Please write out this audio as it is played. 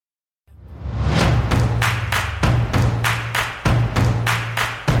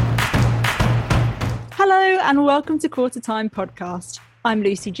and welcome to Quarter Time Podcast. I'm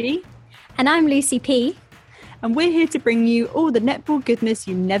Lucy G. And I'm Lucy P. And we're here to bring you all the netball goodness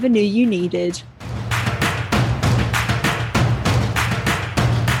you never knew you needed.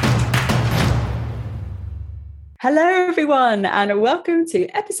 Hello everyone, and welcome to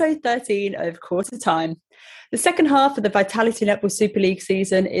episode 13 of Quarter Time. The second half of the Vitality Netball Super League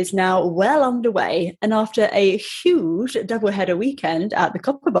season is now well underway, and after a huge doubleheader weekend at the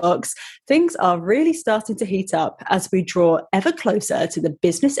Copper Box, things are really starting to heat up as we draw ever closer to the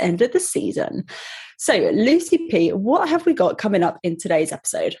business end of the season. So, Lucy P, what have we got coming up in today's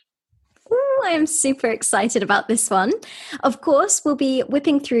episode? I am super excited about this one. Of course, we'll be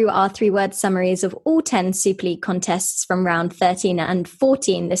whipping through our 3-word summaries of all 10 Super League contests from round 13 and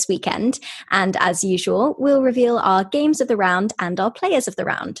 14 this weekend. And as usual, we'll reveal our games of the round and our players of the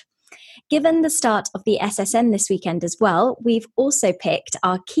round. Given the start of the SSN this weekend as well, we've also picked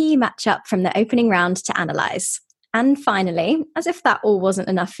our key matchup from the opening round to analyse. And finally, as if that all wasn't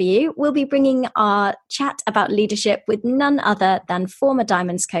enough for you, we'll be bringing our chat about leadership with none other than former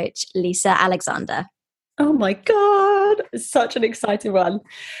Diamonds coach Lisa Alexander. Oh my God, such an exciting one.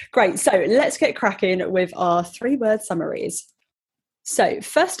 Great, so let's get cracking with our 3-word summaries. So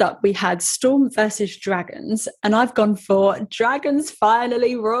first up, we had Storm versus Dragons, and I've gone for Dragons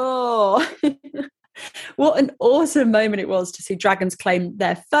finally roar. What an awesome moment it was to see Dragons claim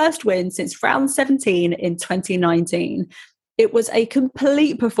their first win since round 17 in 2019. It was a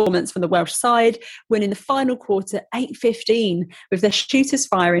complete performance from the Welsh side, winning the final quarter 8-15 with their shooters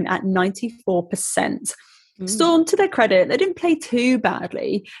firing at 94%. Storm, to their credit, they didn't play too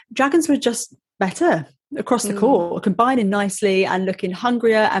badly. Dragons were just better across the court, combining nicely and looking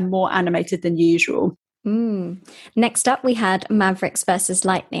hungrier and more animated than usual. Next up, we had Mavericks versus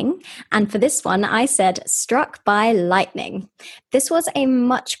Lightning. And for this one, I said struck by lightning. This was a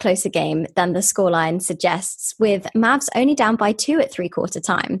much closer game than the scoreline suggests, with Mavs only down by 2 at 3/4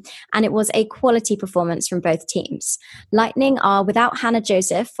 time. And it was a quality performance from both teams. Lightning are without Hannah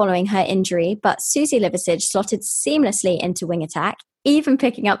Joseph following her injury, but Susie Liversidge slotted seamlessly into wing attack, even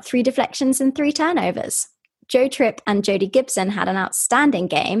picking up 3 deflections and 3 turnovers. Jo Tripp and Jodie Gibson had an outstanding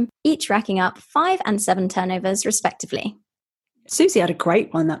game, each racking up 5 and 7 turnovers respectively. Susie had a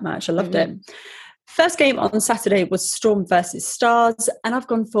great one that match. I loved it. First game on Saturday was Storm versus Stars, and I've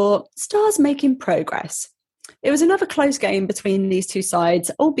gone for Stars making progress. It was another close game between these two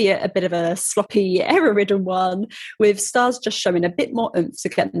sides, albeit a bit of a sloppy, error-ridden one, with Stars just showing a bit more oomph to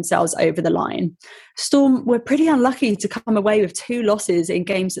get themselves over the line. Storm were pretty unlucky to come away with 2 losses in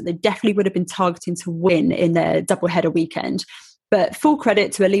games that they definitely would have been targeting to win in their doubleheader weekend. But full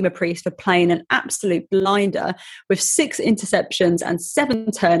credit to Alima Priest for playing an absolute blinder with 6 interceptions and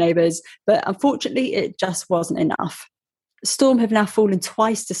 7 turnovers, but unfortunately it just wasn't enough. Storm have now fallen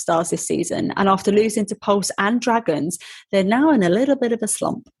twice to Stars this season, and after losing to Pulse and Dragons, they're now in a little bit of a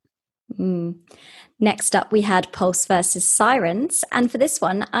slump. Next up, we had Pulse versus Sirens, and for this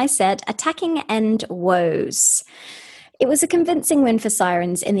one, I said attacking end woes. It was a convincing win for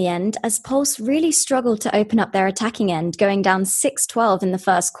Sirens in the end, as Pulse really struggled to open up their attacking end, going down 6-12 in the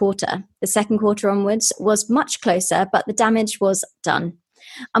first quarter. The second quarter onwards was much closer, but the damage was done.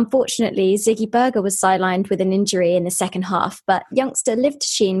 Unfortunately, Ziggy Berger was sidelined with an injury in the second half, but youngster Liv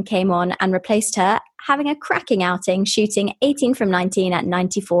Sheen came on and replaced her, having a cracking outing, shooting 18 from 19 at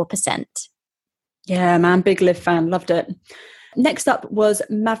 94%. Yeah, man, big Liv fan, loved it. Next up was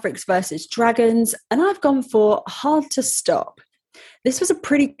Mavericks versus Dragons, and I've gone for hard to stop. This was a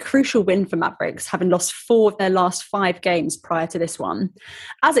pretty crucial win for Mavericks, having lost 4 of their last 5 games prior to this one.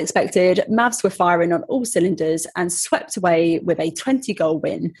 As expected, Mavs were firing on all cylinders and swept away with a 20-goal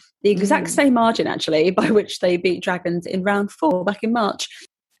win, the exact same margin, actually, by which they beat Dragons in round 4 back in March.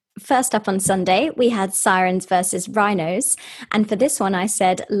 First up on Sunday, we had Sirens versus Rhinos. And for this one, I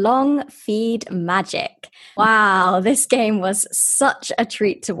said long feed magic. Wow, this game was such a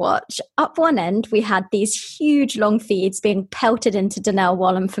treat to watch. Up one end, we had these huge long feeds being pelted into Donnell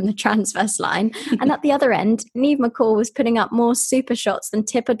Wallam from the transverse line. And at the other end, Neve McCall was putting up more super shots than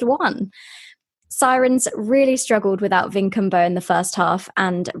Tipper Dwan. Sirens really struggled without Vin Kumbo in the first half,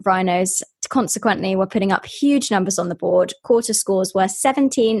 and Rhinos consequently were putting up huge numbers on the board. Quarter scores were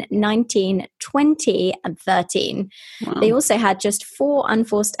 17, 19, 20 and 13. Wow. They also had just 4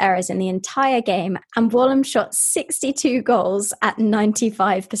 unforced errors in the entire game, and Wallam shot 62 goals at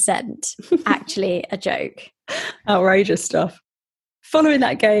 95%. Actually a joke. Outrageous stuff. Following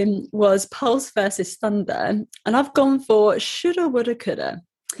that game was Pulse versus Thunder, and I've gone for shoulda, woulda, coulda.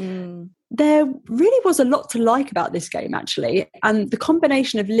 There really was a lot to like about this game, actually, and the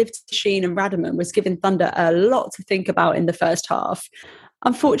combination of Liv Sheen and Radaman was giving Thunder a lot to think about in the first half.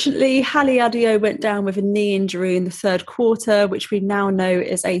 Unfortunately, Halle Adio went down with a knee injury in the third quarter, which we now know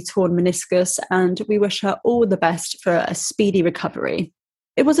is a torn meniscus, and we wish her all the best for a speedy recovery.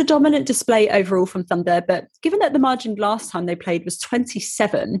 It was a dominant display overall from Thunder, but given that the margin last time they played was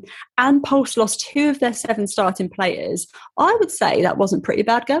 27 and Pulse lost 2 of their 7 starting players, I would say that wasn't pretty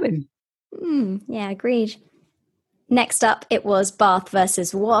bad going. Yeah, agreed. Next up, it was Bath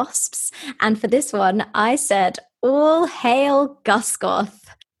versus Wasps. And for this one, I said, all hail Gusgoth.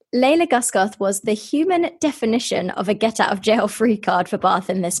 Layla Gusgoth was the human definition of a get-out-of-jail-free card for Bath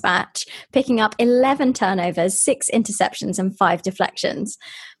in this match, picking up 11 turnovers, 6 interceptions and 5 deflections.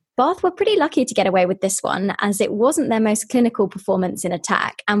 Bath were pretty lucky to get away with this one, as it wasn't their most clinical performance in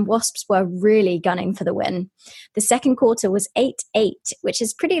attack, and Wasps were really gunning for the win. The second quarter was 8-8, which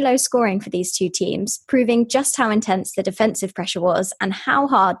is pretty low scoring for these two teams, proving just how intense the defensive pressure was and how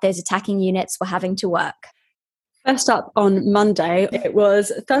hard those attacking units were having to work. First up on Monday, it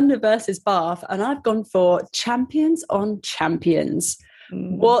was Thunder versus Bath, and I've gone for champions on champions.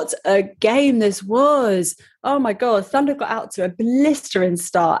 What a game this was. Oh my God, Thunder got out to a blistering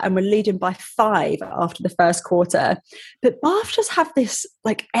start and were leading by 5 after the first quarter. But Bath just have this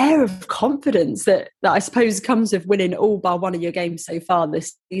air of confidence that I suppose comes with winning all but one of your games so far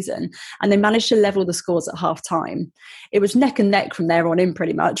this season. And they managed to level the scores at half time. It was neck and neck from there on in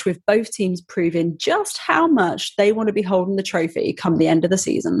pretty much, with both teams proving just how much they want to be holding the trophy come the end of the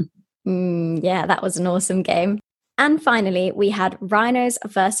season. Yeah, that was an awesome game. And finally, we had Rhinos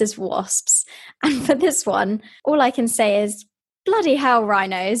versus Wasps. And for this one, all I can say is, bloody hell,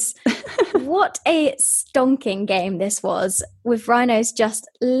 Rhinos. What a stonking game this was, with Rhinos just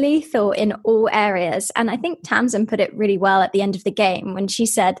lethal in all areas. And I think Tamsin put it really well at the end of the game when she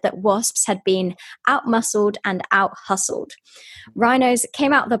said that Wasps had been out-muscled and out-hustled. Rhinos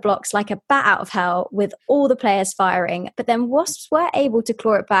came out of the blocks like a bat out of hell with all the players firing, but then Wasps were able to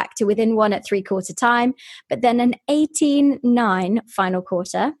claw it back to within 1 at 3-quarter time, but then an 18-9 final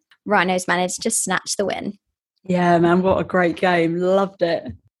quarter, Rhinos managed to snatch the win. Yeah, man, what a great game. Loved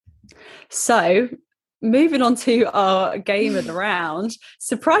it. So, moving on to our game of the round.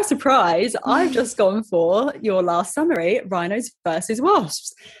 Surprise, surprise, I've just gone for your last summary, Rhinos versus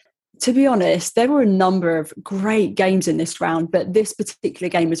Wasps. To be honest, there were a number of great games in this round, but this particular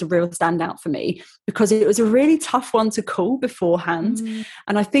game was a real standout for me because it was a really tough one to call beforehand.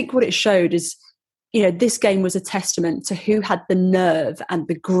 And I think what it showed is, this game was a testament to who had the nerve and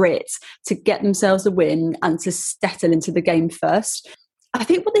the grit to get themselves a win and to settle into the game first. I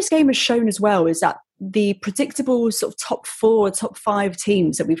think what this game has shown as well is that the predictable sort of top 4, top 5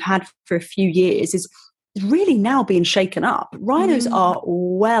 teams that we've had for a few years is really now being shaken up. Rhinos are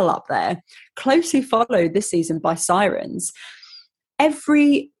well up there, closely followed this season by Sirens.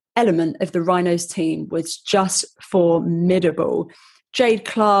 Every element of the Rhinos team was just formidable. Jade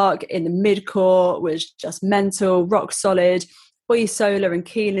Clark in the mid-court was just mental, rock solid. Oyesola and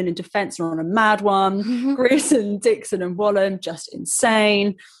Keelan in defence are on a mad one. Grierson, Dixon and Wallen, just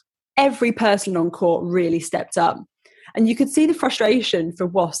insane. Every person on court really stepped up. And you could see the frustration for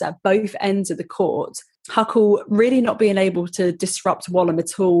Wasps at both ends of the court. Huckle really not being able to disrupt Wallen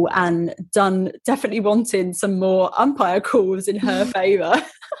at all, and Dunn definitely wanting some more umpire calls in her favour.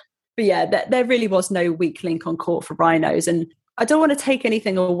 But yeah, there really was no weak link on court for Rhinos. And I don't want to take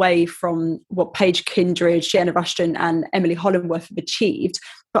anything away from what Paige Kindred, Sienna Rushton and Emily Hollingworth have achieved,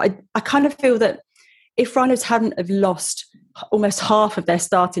 but I kind of feel that if Rhinos hadn't have lost almost half of their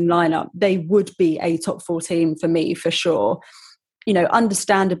starting lineup, they would be a top 4 team for me, for sure.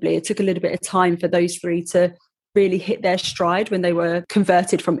 Understandably, it took a little bit of time for those 3 to really hit their stride when they were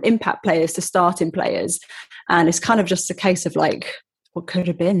converted from impact players to starting players. And it's kind of just a case of what could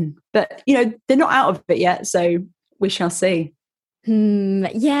have been. But, they're not out of it yet, so we shall see.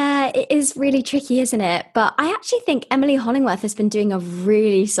 Yeah, it is really tricky, isn't it? But I actually think Emily Hollingworth has been doing a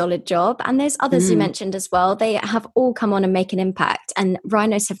really solid job. And there's others you mentioned as well. They have all come on and make an impact. And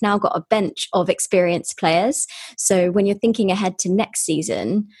Rhinos have now got a bench of experienced players. So when you're thinking ahead to next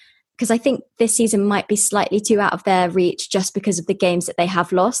season, because I think this season might be slightly too out of their reach just because of the games that they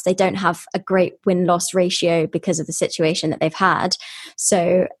have lost. They don't have a great win-loss ratio because of the situation that they've had.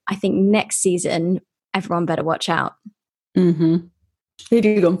 So I think next season, everyone better watch out. Who have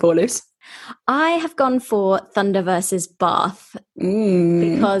you gone for, Luce? I have gone for Thunder versus Bath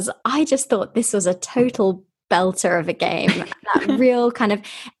because I just thought this was a total belter of a game. That real kind of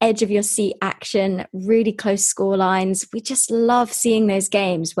edge of your seat action, really close score lines. We just love seeing those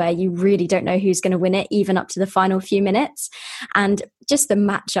games where you really don't know who's going to win it, even up to the final few minutes. And just the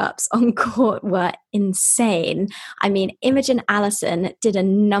matchups on court were insane. I mean, Imogen Allison did a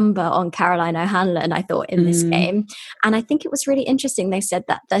number on Caroline O'Hanlon, I thought, in this game. And I think it was really interesting. They said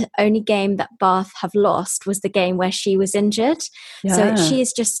that the only game that Bath have lost was the game where she was injured. So she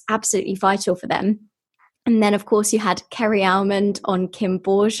is just absolutely vital for them. And then, of course, you had Kerry Almond on Kim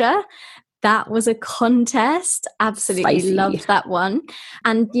Borgia. That was a contest. Absolutely Spicy. Loved that one.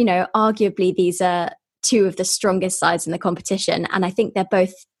 And, you know, arguably these are two of the strongest sides in the competition. And I think they're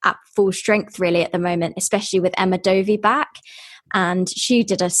both at full strength really at the moment, especially with Emma Dovey back. And she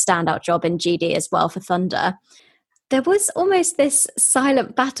did a standout job in GD as well for Thunder. There was almost this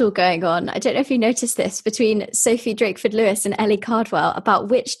silent battle going on. I don't know if you noticed this between Sophie Drakeford-Lewis and Ellie Cardwell about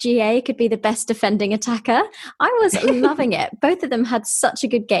which GA could be the best defending attacker. I was loving it. Both of them had such a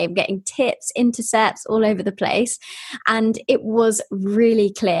good game, getting tips, intercepts all over the place. And it was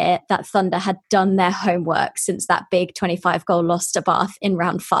really clear that Thunder had done their homework since that big 25-goal loss to Bath in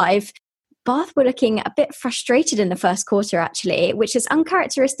round 5. Bath were looking a bit frustrated in the first quarter, actually, which is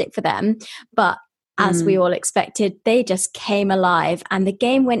uncharacteristic for them. But as we all expected, they just came alive and the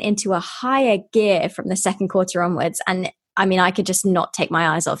game went into a higher gear from the second quarter onwards. And I mean, I could just not take my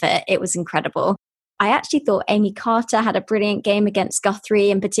eyes off it. It was incredible. I actually thought Amy Carter had a brilliant game against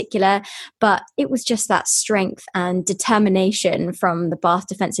Guthrie in particular, but it was just that strength and determination from the Bath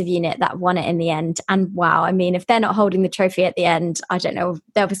defensive unit that won it in the end. And wow, I mean, if they're not holding the trophy at the end, I don't know,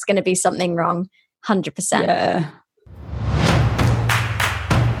 there was going to be something wrong, 100%. Yeah.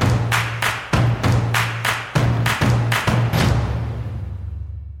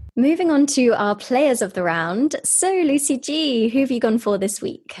 Moving on to our players of the round. So, Lucy G, who have you gone for this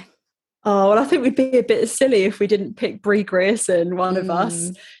week? Oh, well, I think we'd be a bit silly if we didn't pick Brie Grierson, one of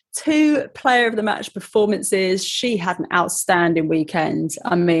us. 2 player of the match performances. She had an outstanding weekend.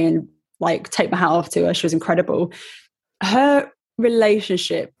 I mean, like, take my hat off to her. She was incredible. Her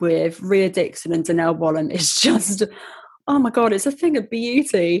relationship with Rhea Dixon and Donnell Wallen is just... oh my God, it's a thing of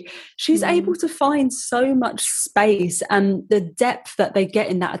beauty. She's able to find so much space, and the depth that they get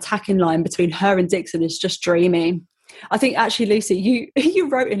in that attacking line between her and Dixon is just dreamy. I think actually, Lucy, you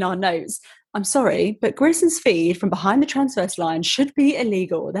wrote in our notes, I'm sorry, but Grierson's feed from behind the transverse line should be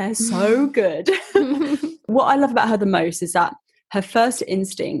illegal. They're so good. What I love about her the most is that her first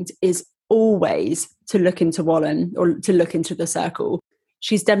instinct is always to look into Wallen or to look into the circle.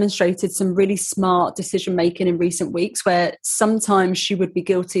 She's demonstrated some really smart decision-making in recent weeks where sometimes she would be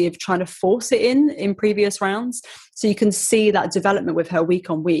guilty of trying to force it in previous rounds. So you can see that development with her week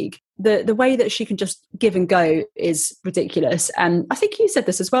on week. The way that she can just give and go is ridiculous. And I think you said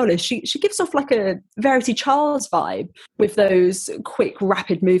this as well, Liz. She gives off like a Verity Charles vibe with those quick,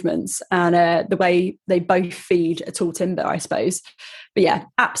 rapid movements and the way they both feed a tall timber, I suppose. But yeah,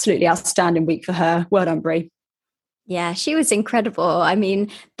 absolutely outstanding week for her. Well done, Brie. Yeah, she was incredible. I mean,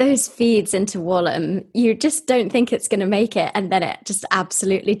 those feeds into Wallen, you just don't think it's going to make it. And then it just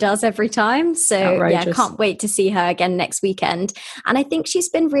absolutely does every time. So outrageous. Yeah, can't wait to see her again next weekend. And I think she's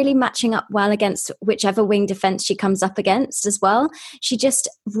been really matching up well against whichever wing defense she comes up against as well. She just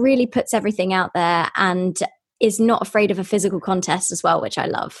really puts everything out there and is not afraid of a physical contest as well, which I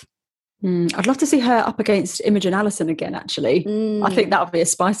love. I'd love to see her up against Imogen Allison again, actually. I think that would be a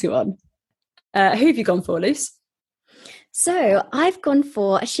spicy one. Who have you gone for, Luce? So I've gone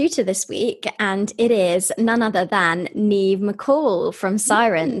for a shooter this week, and it is none other than Niamh McCall from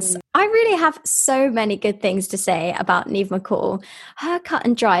Sirens. I really have so many good things to say about Niamh McCall. Her cut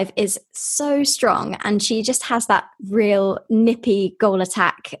and drive is so strong, and she just has that real nippy goal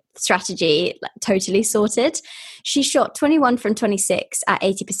attack strategy totally sorted. She shot 21 from 26 at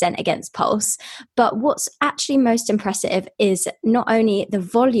 80% against Pulse. But what's actually most impressive is not only the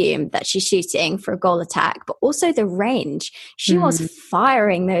volume that she's shooting for a goal attack, but also the range. She was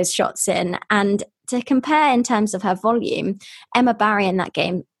firing those shots in. And to compare in terms of her volume, Emma Barry in that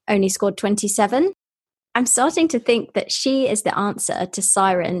game only scored 27. I'm starting to think that she is the answer to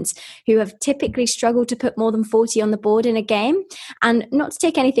Sirens, who have typically struggled to put more than 40 on the board in a game. And not to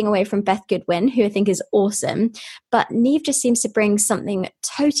take anything away from Beth Goodwin, who I think is awesome, but Niamh just seems to bring something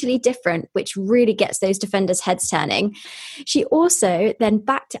totally different, which really gets those defenders' heads turning. She also then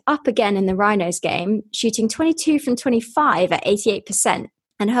backed it up again in the Rhinos game, shooting 22 from 25 at 88%.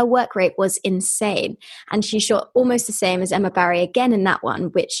 And her work rate was insane. And she shot almost the same as Emma Barry again in that one,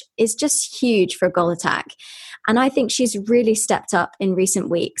 which is just huge for a goal attack. And I think she's really stepped up in recent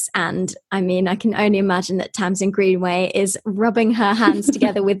weeks. And I mean, I can only imagine that Tamsin Greenway is rubbing her hands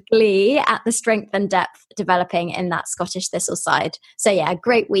together with glee at the strength and depth developing in that Scottish Thistle side. So yeah,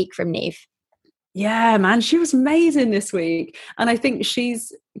 great week from Niamh. Yeah, man, she was amazing this week. And I think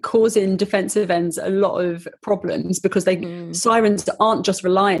she's causing defensive ends a lot of problems because Sirens aren't just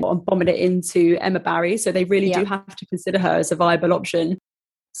reliant on bombing it into Emma Barry. So they really do have to consider her as a viable option.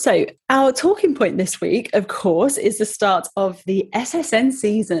 So our talking point this week, of course, is the start of the SSN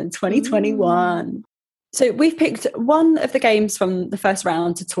season 2021. So we've picked one of the games from the first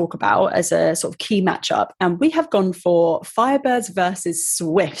round to talk about as a sort of key matchup. And we have gone for Firebirds versus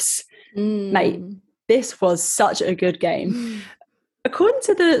Swifts. Mate, this was such a good game. According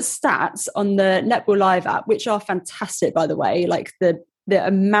to the stats on the Netball Live app, which are fantastic, by the way, like the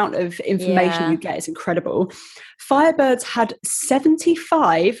amount of information you get is incredible. Firebirds had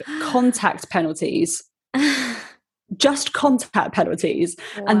 75 contact penalties. Just contact penalties.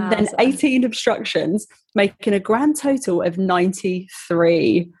 Wow, and then 18 obstructions, making a grand total of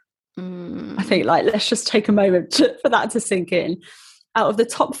 93. I think, let's just take a moment for that to sink in. Out of the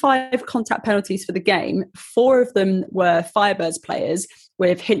top 5 contact penalties for the game, 4 of them were Firebirds players,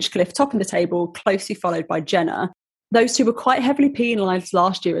 with Hinchcliffe topping the table, closely followed by Jenna. Those two were quite heavily penalised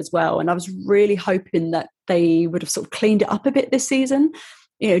last year as well, and I was really hoping that they would have sort of cleaned it up a bit this season.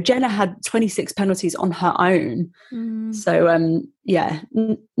 You know, Jenna had 26 penalties on her own. So,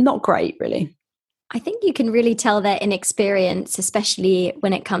 not great, really. I think you can really tell their inexperience, especially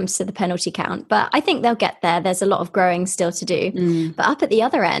when it comes to the penalty count. But I think they'll get there. There's a lot of growing still to do. But up at the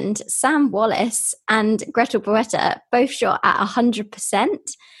other end, Sam Wallace and Gretel Boetta both shot at 100%.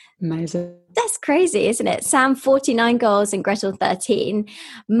 Amazing. That's crazy, isn't it? Sam, 49 goals and Gretel 13.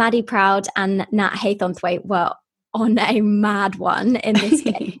 Maddie Proud and Nat Haythornthwaite were on a mad one in this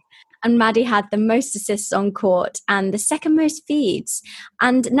game. And Maddie had the most assists on court and the second most feeds.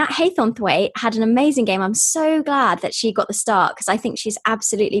 And Nat Haythornthwaite had an amazing game. I'm so glad that she got the start because I think she's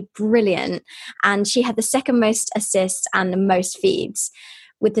absolutely brilliant. And she had the second most assists and the most feeds,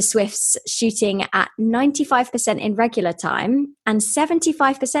 with the Swifts shooting at 95% in regular time and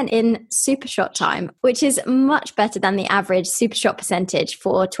 75% in super shot time, which is much better than the average super shot percentage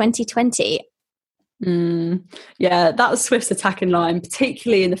for 2020. Yeah, that was Swift's attacking line,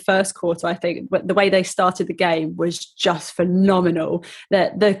 particularly in the first quarter. I think the way they started the game was just phenomenal.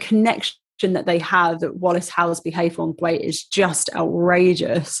 The connection that they have, that Wallace, Howlsby, Haythornthwaite, is just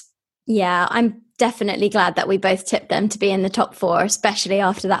outrageous. Yeah, I'm definitely glad that we both tipped them to be in the top 4, especially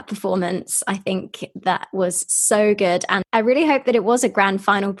after that performance. I think that was so good. And I really hope that it was a grand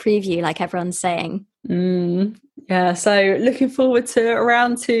final preview, like everyone's saying. Yeah, so looking forward to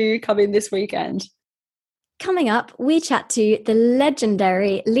round 2 coming this weekend. Coming up, we chat to the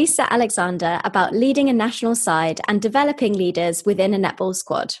legendary Lisa Alexander about leading a national side and developing leaders within a netball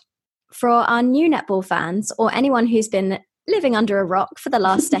squad. For our new netball fans, or anyone who's been living under a rock for the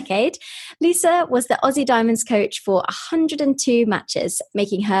last decade, Lisa was the Aussie Diamonds coach for 102 matches,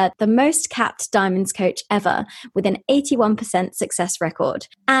 making her the most capped Diamonds coach ever, with an 81% success record.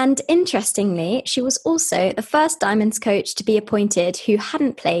 And interestingly, she was also the first Diamonds coach to be appointed who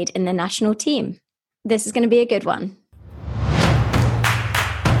hadn't played in the national team. This is going to be a good one.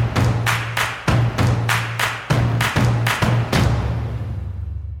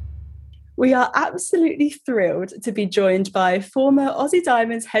 We are absolutely thrilled to be joined by former Aussie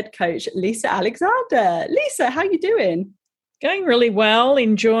Diamonds head coach, Lisa Alexander. Lisa, how are you doing? Going really well,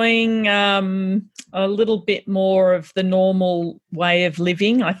 enjoying a little bit more of the normal way of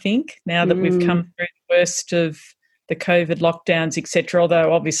living, I think, now that we've come through the worst of the COVID lockdowns, etc.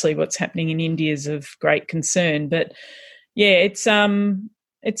 Although obviously what's happening in India is of great concern. But yeah, it's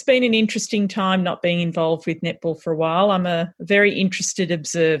been an interesting time not being involved with netball for a while. I'm a very interested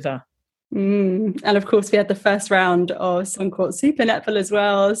observer. And of course, we had the first round of Suncourt Super Netball as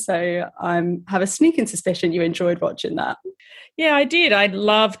well. So I have a sneaking suspicion you enjoyed watching that. Yeah, I did. I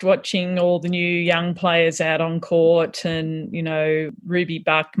loved watching all the new young players out on court and, you know, Ruby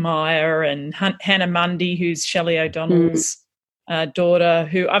Buckmeyer and Hannah Mundy, who's Shelley O'Donnell's daughter,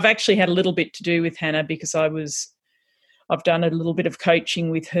 who I've actually had a little bit to do with Hannah because I've done a little bit of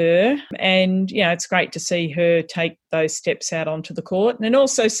coaching with her. And, you know, it's great to see her take those steps out onto the court. And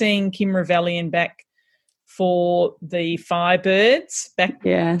also seeing Kim Ravellian back for the Firebirds,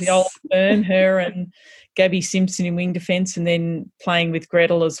 the old firm, her and Gabby Simpson in wing defence, and then playing with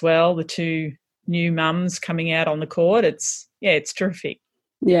Gretel as well, the two new mums coming out on the court. It's terrific.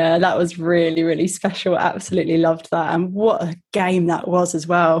 Yeah, that was really, really special. Absolutely loved that. And what a game that was as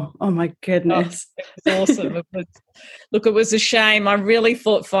well. Oh my goodness. Oh, it was awesome. It was a shame. I really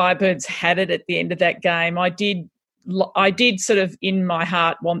thought Firebirds had it at the end of that game. I did sort of in my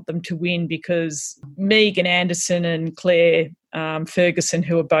heart want them to win because Megan Anderson and Claire Ferguson,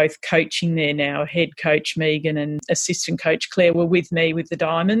 who are both coaching there now, head coach Megan and assistant coach Claire, were with me with the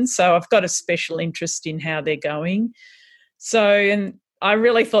Diamonds. So I've got a special interest in how they're going. So, and I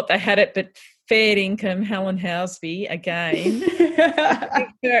really thought they had it, but fair income, Helen Housby, again,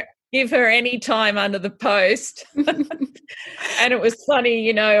 give her any time under the post. And it was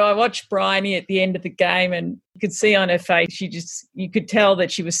funny, I watched Bryony at the end of the game and you could see on her face, you could tell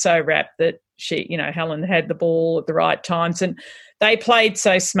that she was so rapt that Helen had the ball at the right times. And they played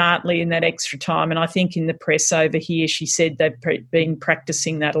so smartly in that extra time. And I think in the press over here, she said they've been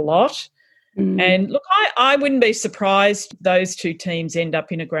practicing that a lot. Mm. And look, I wouldn't be surprised those two teams end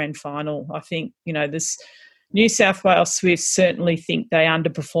up in a grand final. I think, this New South Wales Swifts certainly think they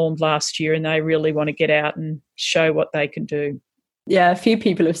underperformed last year and they really want to get out and show what they can do. Yeah, a few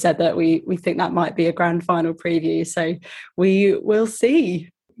people have said that we think that might be a grand final preview. So we will see.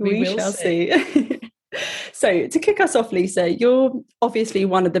 We shall see. So to kick us off, Lisa, you're obviously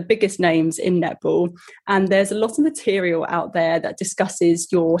one of the biggest names in netball, and there's a lot of material out there that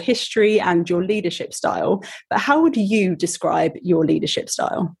discusses your history and your leadership style. But how would you describe your leadership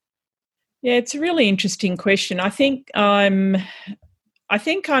style? Yeah, it's a really interesting question. I think I'm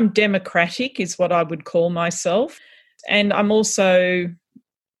democratic is what I would call myself. And I'm also,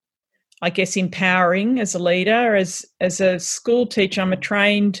 I guess, empowering as a leader. As a school teacher, I'm a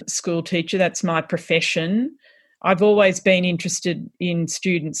trained school teacher. That's my profession. I've always been interested in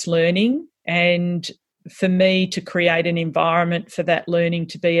students learning and for me to create an environment for that learning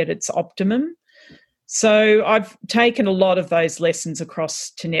to be at its optimum. So I've taken a lot of those lessons across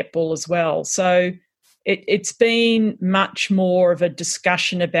to netball as well. So it's been much more of a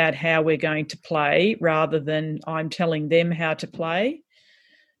discussion about how we're going to play rather than I'm telling them how to play.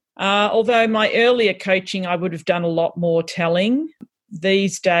 Although my earlier coaching, I would have done a lot more telling.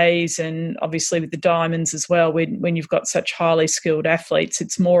 These days, and obviously with the Diamonds as well, when you've got such highly skilled athletes,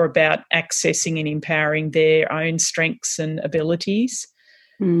 it's more about accessing and empowering their own strengths and abilities.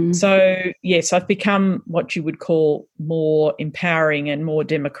 Mm. So, yes, I've become what you would call more empowering and more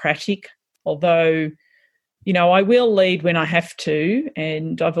democratic, although, I will lead when I have to,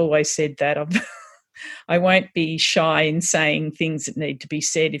 and I've always said that. I won't be shy in saying things that need to be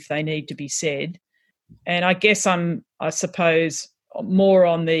said if they need to be said. And I guess I suppose, more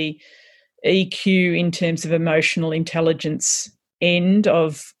on the EQ in terms of emotional intelligence end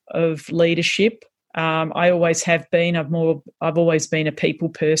of leadership. I always have been. I've always been a people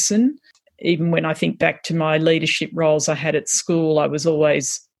person. Even when I think back to my leadership roles I had at school,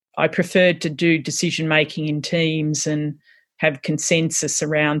 I preferred to do decision making in teams and have consensus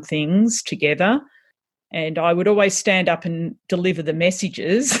around things together. And I would always stand up and deliver the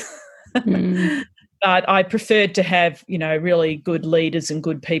messages. Mm. But I preferred to have, really good leaders and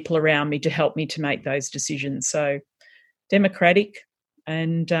good people around me to help me to make those decisions. So democratic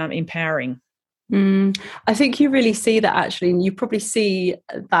and empowering. I think you really see that actually, and you probably see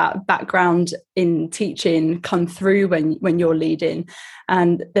that background in teaching come through when you're leading.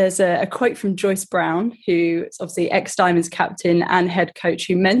 And there's a quote from Joyce Brown, who is obviously ex-Diamonds captain and head coach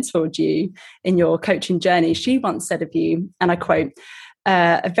who mentored you in your coaching journey. She once said of you, and I quote,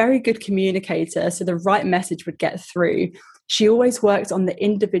 a very good communicator, so the right message would get through. She always worked on the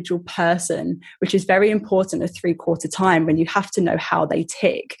individual person, which is very important at 3/4 time when you have to know how they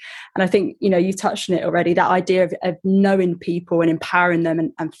tick. And I think, you touched on it already, that idea of knowing people and empowering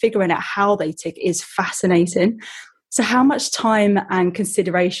them and figuring out how they tick is fascinating. So how much time and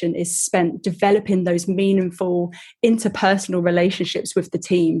consideration is spent developing those meaningful interpersonal relationships with the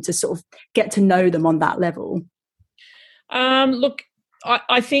team to sort of get to know them on that level? Look,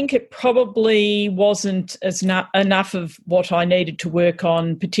 I think it probably wasn't enough of what I needed to work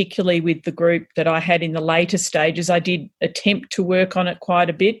on, particularly with the group that I had in the later stages. I did attempt to work on it quite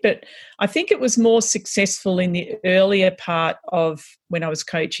a bit, but I think it was more successful in the earlier part of when I was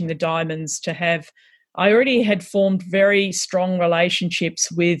coaching the Diamonds I already had formed very strong relationships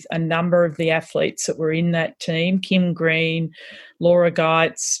with a number of the athletes that were in that team: Kim Green, Laura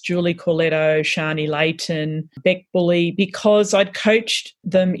Geitz, Julie Corletto, Shani Layton, Beck Bully, because I'd coached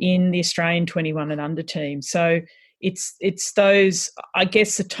them in the Australian 21 and under team. So it's those, I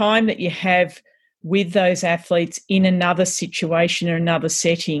guess, the time that you have with those athletes in another situation or another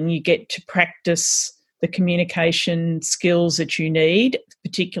setting, you get to practice the communication skills that you need,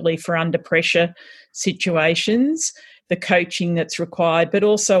 particularly for under pressure situations. the coaching that's required, but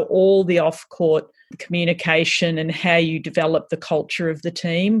also all the off-court communication and how you develop the culture of the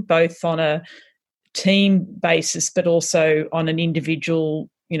team, both on a team basis but also on an individual,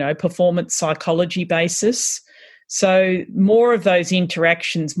 performance psychology basis. So more of those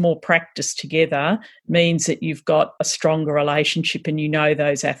interactions, more practice together, means that you've got a stronger relationship and you know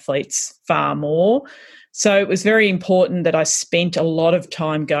those athletes far more. So it was very important that I spent a lot of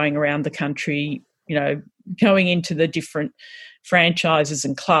time going around the country, going into the different franchises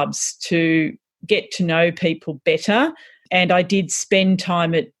and clubs to get to know people better. And I did spend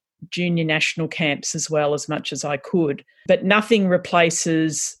time at junior national camps as well, as much as I could. But nothing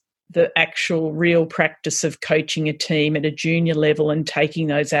replaces the actual real practice of coaching a team at a junior level and taking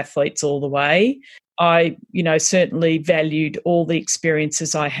those athletes all the way. I, certainly valued all the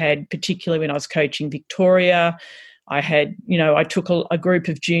experiences I had, particularly when I was coaching Victoria. I had, I took a group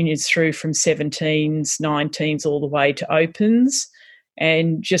of juniors through from 17s, 19s, all the way to opens.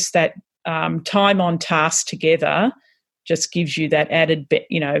 And just that time on task together just gives you that added,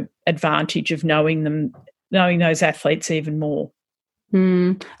 advantage of knowing those athletes even more.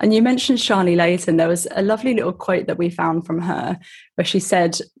 And you mentioned Shani Layton. There was a lovely little quote that we found from her where she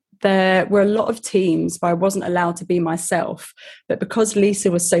said, there were a lot of teams where I wasn't allowed to be myself, but because Lisa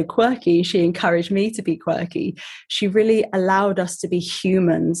was so quirky, she encouraged me to be quirky. She really allowed us to be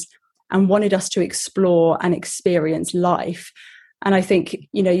humans and wanted us to explore and experience life. And I think,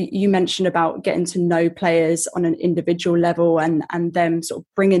 you mentioned about getting to know players on an individual level and them sort of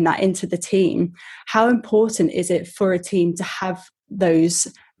bringing that into the team. How important is it for a team to have those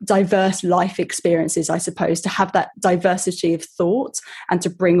diverse life experiences, I suppose, to have that diversity of thought and to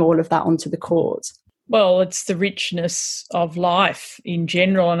bring all of that onto the court? Well, it's the richness of life in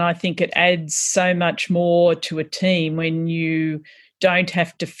general, and I think it adds so much more to a team when you don't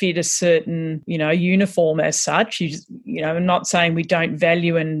have to fit a certain, uniform as such. I'm not saying we don't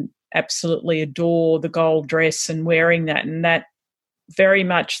value and absolutely adore the gold dress and wearing that, and that very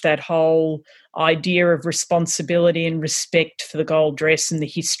much that whole idea of responsibility and respect for the gold dress and the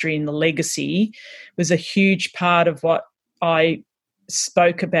history and the legacy was a huge part of what I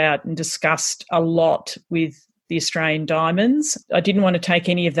spoke about and discussed a lot with the Australian Diamonds. I didn't want to take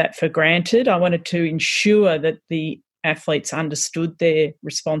any of that for granted. I wanted to ensure that the athletes understood their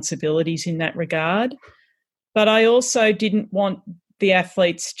responsibilities in that regard. But I also didn't want the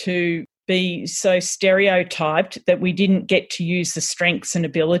athletes to be so stereotyped that we didn't get to use the strengths and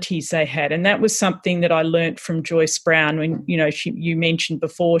abilities they had. And that was something that I learnt from Joyce Brown when, you mentioned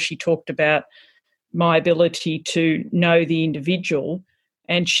before, she talked about my ability to know the individual.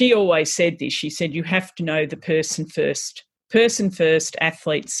 And she always said this, she said, you have to know the person first,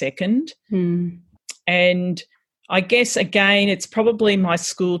 athlete second. And I guess, again, it's probably my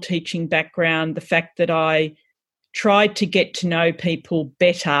school teaching background, the fact that I tried to get to know people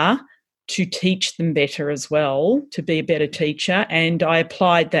better to teach them better as well, to be a better teacher, and I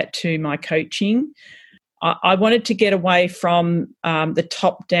applied that to my coaching. I wanted to get away from the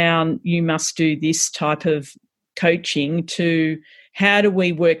top-down, you must do this type of coaching, to how do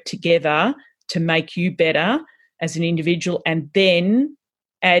we work together to make you better as an individual and then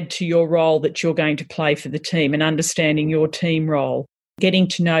add to your role that you're going to play for the team, and understanding your team role. Getting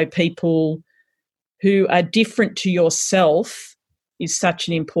to know people who are different to yourself is such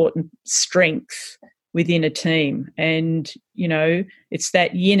an important strength within a team. And, it's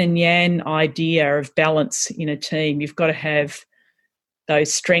that yin and yang idea of balance in a team. You've got to have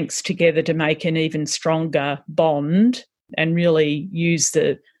those strengths together to make an even stronger bond and really use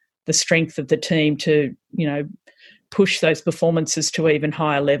the strength of the team to, push those performances to even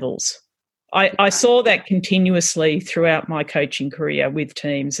higher levels. I saw that continuously throughout my coaching career with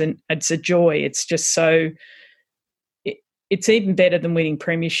teams, and it's a joy. It's just so... It's even better than winning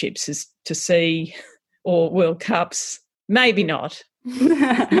premierships is to see, or World Cups, maybe not.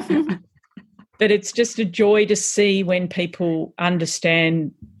 But it's just a joy to see when people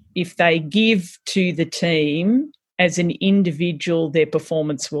understand if they give to the team as an individual, their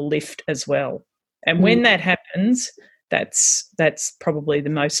performance will lift as well. And when that happens, that's probably the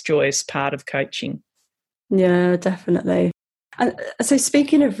most joyous part of coaching. Yeah, definitely. And so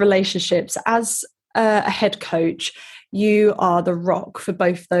speaking of relationships, as a head coach, you are the rock for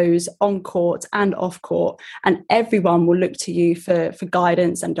both those on court and off court, and everyone will look to you for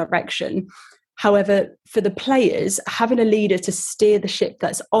guidance and direction. However, for the players, having a leader to steer the ship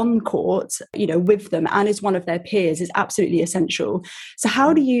that's on court, with them and is one of their peers is absolutely essential. So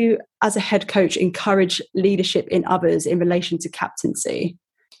how do you, as a head coach, encourage leadership in others in relation to captaincy?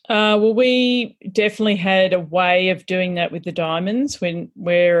 Well, we definitely had a way of doing that with the Diamonds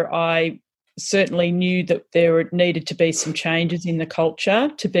where I certainly knew that there needed to be some changes in the culture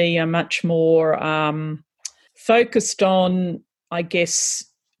to be a much more focused on, I guess,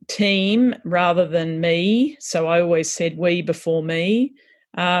 team rather than me. So I always said we before me.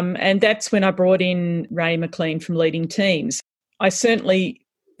 And that's when I brought in Ray McLean from Leading Teams. I certainly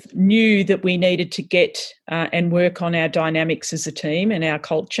knew that we needed to get and work on our dynamics as a team and our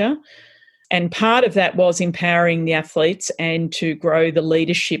culture. And part of that was empowering the athletes and to grow the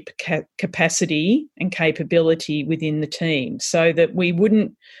leadership capacity and capability within the team so that we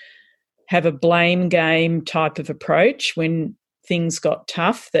wouldn't have a blame game type of approach when things got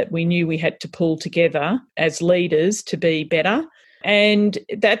tough, that we knew we had to pull together as leaders to be better. And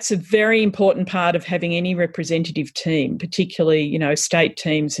that's a very important part of having any representative team, particularly, you know, state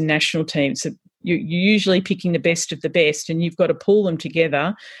teams and national teams. You're usually picking the best of the best, and you've got to pull them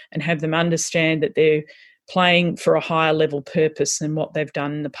together and have them understand that they're playing for a higher level purpose than what they've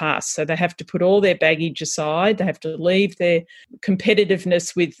done in the past. So they have to put all their baggage aside. They have to leave their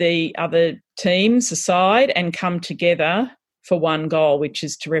competitiveness with the other teams aside and come together for one goal, which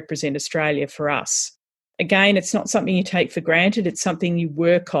is to represent Australia for us. Again, it's not something you take for granted. It's something you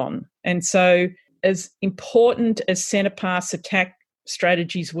work on. And so as important as centre pass attack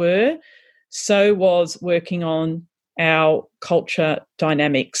strategies were, so was working on our culture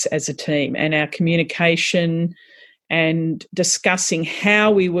dynamics as a team and our communication and discussing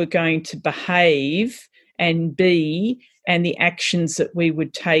how we were going to behave and be and the actions that we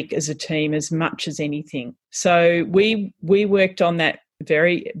would take as a team as much as anything. So we worked on that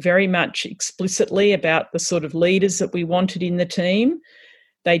very, very much explicitly about the sort of leaders that we wanted in the team.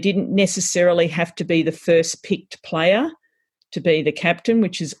 They didn't necessarily have to be the first picked player to be the captain,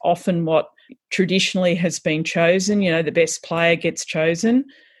 which is often what traditionally has been chosen. You know, the best player gets chosen.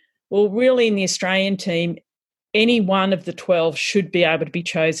 Well, really in the Australian team, any one of the 12 should be able to be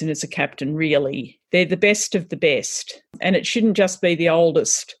chosen as a captain, really. They're the best of the best. And it shouldn't just be the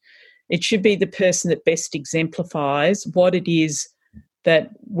oldest. It should be the person that best exemplifies what it is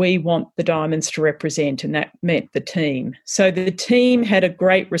that we want the Diamonds to represent, and that meant the team. So the team had a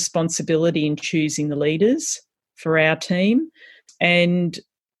great responsibility in choosing the leaders for our team, and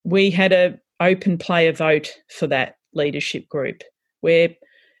we had an open player vote for that leadership group where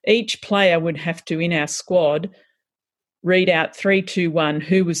each player would have to, in our squad, read out 3, 2, 1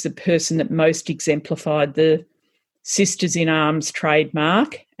 who was the person that most exemplified the Sisters in Arms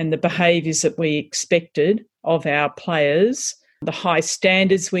trademark and the behaviours that we expected of our players, the high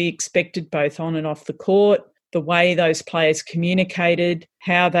standards we expected both on and off the court, the way those players communicated,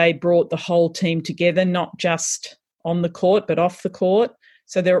 how they brought the whole team together, not just on the court but off the court.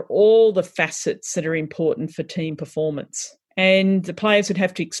 So there are all the facets that are important for team performance. And the players would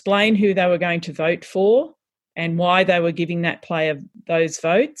have to explain who they were going to vote for and why they were giving that player those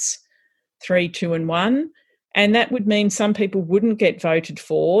votes, 3, 2 and 1. And that would mean some people wouldn't get voted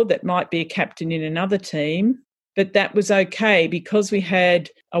for that might be a captain in another team. But that was okay because we had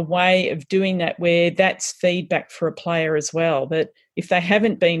a way of doing that where that's feedback for a player as well, that if they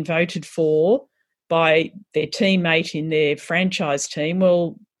haven't been voted for by their teammate in their franchise team,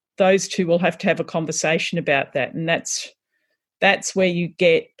 well, those two will have to have a conversation about that. And that's where you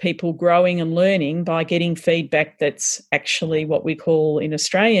get people growing and learning by getting feedback that's actually what we call in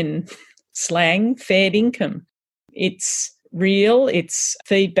Australian slang, fair income. It's real, it's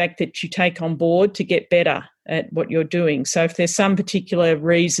feedback that you take on board to get better at what you're doing. So if there's some particular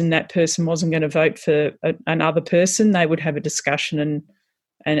reason that person wasn't going to vote for another person, they would have a discussion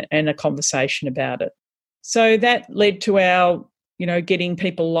and a conversation about it. So that led to our, you know, getting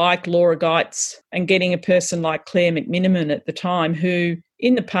people like Laura Geitz and getting a person like Claire McMiniman at the time, who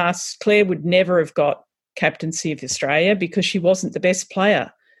in the past, Claire would never have got captaincy of Australia because she wasn't the best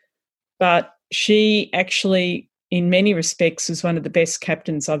player. But she actually, in many respects, was one of the best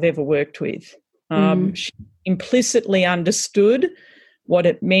captains I've ever worked with. She implicitly understood what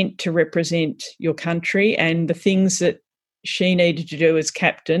it meant to represent your country and the things that she needed to do as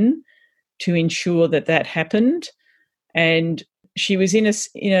captain to ensure that that happened. And she was in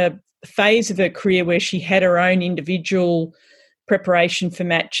a phase of her career where she had her own individual preparation for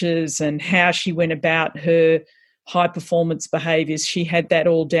matches and how she went about her high performance behaviours. She had that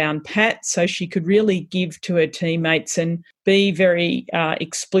all down pat, so she could really give to her teammates and be very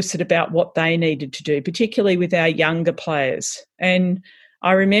explicit about what they needed to do, particularly with our younger players. And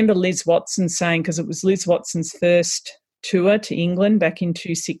I remember Liz Watson saying, because it was Liz Watson's first tour to England back in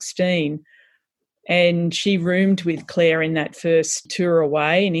 2016, And she roomed with Claire in that first tour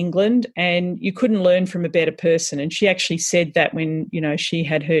away in England, and you couldn't learn from a better person. And she actually said that when, she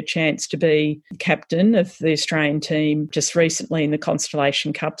had her chance to be captain of the Australian team just recently in the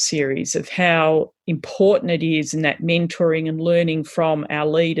Constellation Cup series, of how important it is in that mentoring and learning from our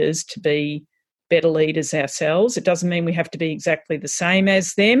leaders to be better leaders ourselves. It doesn't mean we have to be exactly the same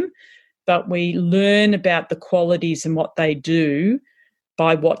as them, but we learn about the qualities and what they do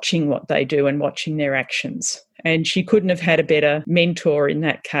by watching what they do and watching their actions. And she couldn't have had a better mentor in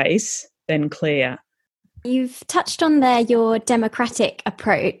that case than Claire. You've touched on there your democratic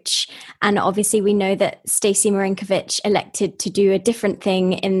approach, and obviously we know that Stacey Marinkovic elected to do a different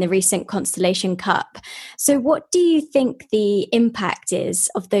thing in the recent Constellation Cup. So what do you think the impact is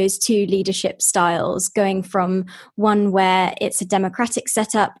of those two leadership styles, going from one where it's a democratic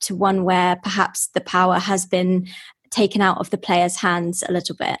setup to one where perhaps the power has been taken out of the players' hands a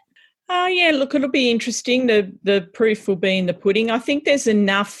little bit? Look, it'll be interesting. The proof will be in the pudding. I think there's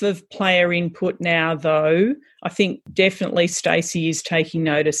enough of player input now, though. I think definitely Stacey is taking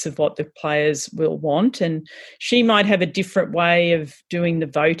notice of what the players will want, and she might have a different way of doing the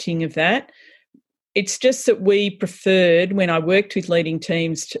voting of that. It's just that we preferred, when I worked with leading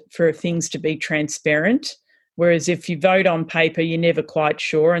teams, for things to be transparent, whereas if you vote on paper, you're never quite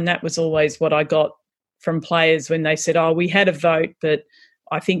sure, and that was always what I got from players when they said, we had a vote, but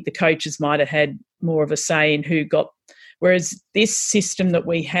I think the coaches might have had more of a say in who got, whereas this system that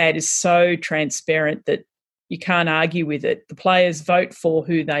we had is so transparent that you can't argue with it. The players vote for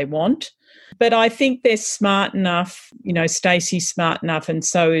who they want. But I think they're smart enough, Stacey's smart enough, and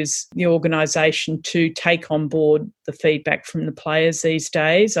so is the organisation, to take on board the feedback from the players these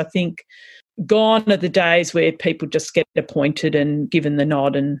days. I think gone are the days where people just get appointed and given the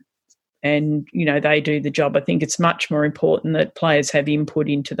nod and they do the job. I think it's much more important that players have input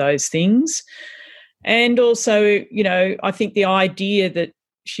into those things. And also, I think the idea that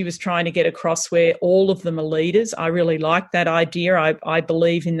she was trying to get across, where all of them are leaders, I really like that idea. I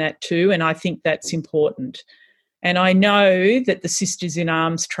believe in that too, and I think that's important. And I know that the Sisters in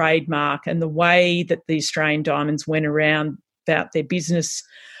Arms trademark and the way that the Australian Diamonds went around about their business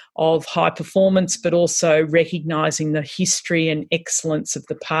of high performance, but also recognising the history and excellence of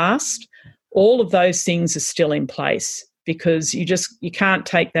the past, all of those things are still in place, because you can't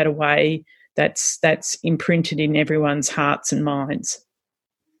take that away. That's imprinted in everyone's hearts and minds.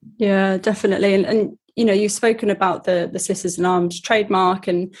 Yeah, definitely. And you've spoken about the Sisters in Arms trademark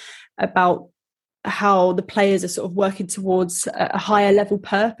and about how the players are sort of working towards a higher level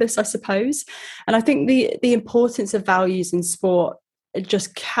purpose, I suppose. And I think the importance of values in sport, it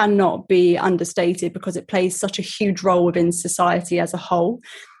just cannot be understated, because it plays such a huge role within society as a whole.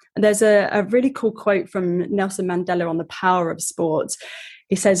 And there's a really cool quote from Nelson Mandela on the power of sport.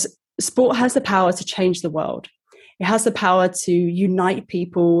 He says, "Sport has the power to change the world. It has the power to unite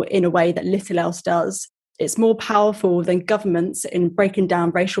people in a way that little else does. It's more powerful than governments in breaking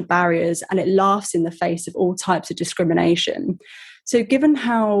down racial barriers, and it laughs in the face of all types of discrimination." So given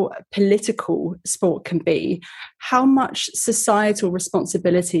how political sport can be, how much societal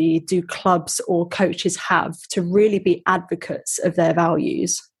responsibility do clubs or coaches have to really be advocates of their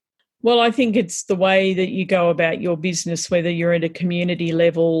values? Well, I think it's the way that you go about your business, whether you're at a community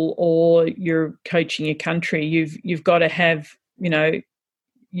level or you're coaching a country. You've got to have,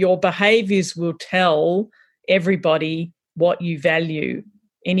 your behaviours will tell everybody what you value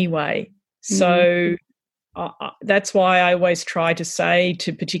anyway. So that's why I always try to say,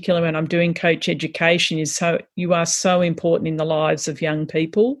 particularly when I'm doing coach education, you are so important in the lives of young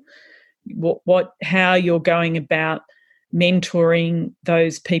people. How you're going about mentoring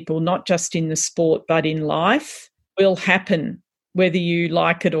those people, not just in the sport but in life, will happen whether you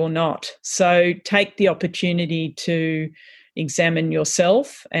like it or not. So take the opportunity to examine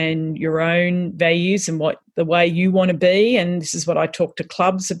yourself and your own values and the way you want to be. And this is what I talk to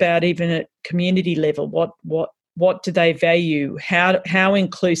clubs about, even at community level. What do they value? How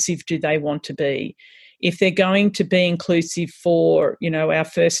inclusive do they want to be? If they're going to be inclusive for, our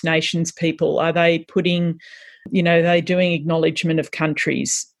First Nations people, are they putting, are they doing acknowledgement of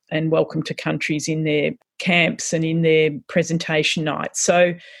countries and welcome to countries in their camps and in their presentation nights?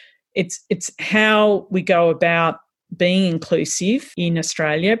 So it's how we go about being inclusive in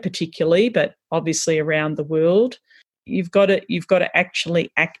Australia particularly, but obviously around the world. You've got to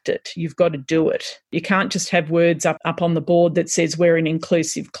actually act it. You've got to do it. You can't just have words up on the board that says we're an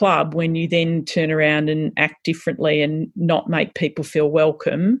inclusive club when you then turn around and act differently and not make people feel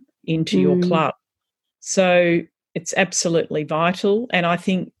welcome into your club. So it's absolutely vital. And I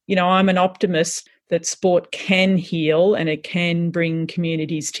think, I'm an optimist that sport can heal and it can bring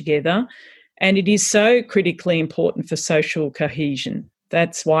communities together. And it is so critically important for social cohesion.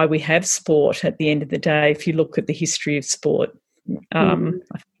 That's why we have sport at the end of the day, if you look at the history of sport. I think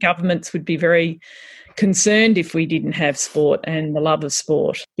governments would be very concerned if we didn't have sport and the love of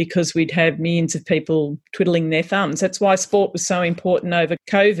sport, because we'd have millions of people twiddling their thumbs. That's why sport was so important over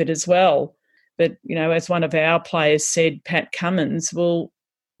COVID as well. But, you know, as one of our players said, Pat Cummins, well,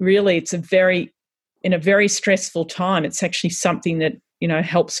 really it's in a very stressful time, it's actually something that, you know,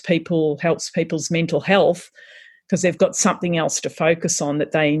 helps people's mental health, because they've got something else to focus on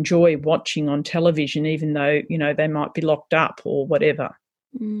that they enjoy watching on television, even though, you know, they might be locked up or whatever.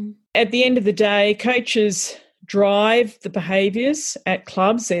 At the end of the day, coaches drive the behaviours at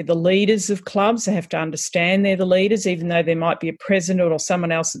clubs. They're the leaders of clubs. They have to understand they're the leaders, even though there might be a president or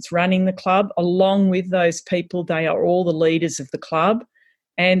someone else that's running the club. Along with those people, they are all the leaders of the club,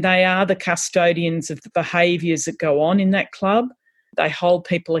 and they are the custodians of the behaviours that go on in that club. They hold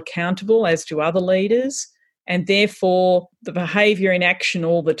people accountable, as do other leaders, and therefore the behaviour in action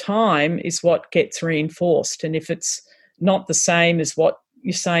all the time is what gets reinforced. And if it's not the same as what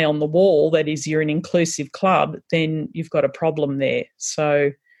you say on the wall, that is, you're an inclusive club, then you've got a problem there.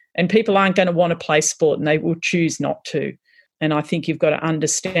 So, and people aren't going to want to play sport, and they will choose not to. And I think you've got to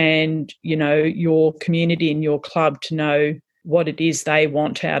understand, you know, your community and your club to know what it is they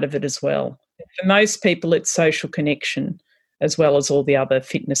want out of it as well. For most people, it's social connection as well as all the other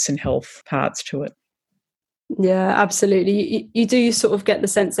fitness and health parts to it. Yeah, absolutely. You do sort of get the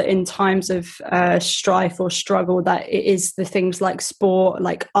sense that in times of strife or struggle, that it is the things like sport,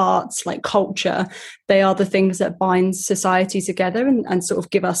 like arts, like culture, they are the things that bind society together and sort of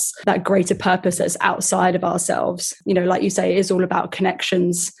give us that greater purpose that's outside of ourselves. You know, like you say, it is all about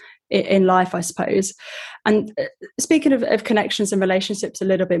connections in life, I suppose. And speaking of connections and relationships a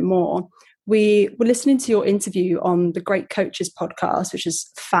little bit more, we were listening to your interview on the Great Coaches podcast, which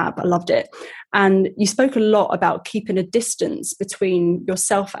is fab. I loved it. And you spoke a lot about keeping a distance between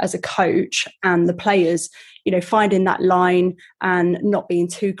yourself as a coach and the players, you know, finding that line and not being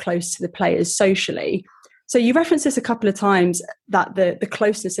too close to the players socially. So you referenced this a couple of times, that the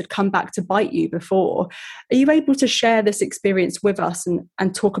closeness had come back to bite you before. Are you able to share this experience with us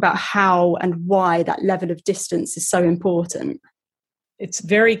and talk about how and why that level of distance is so important? It's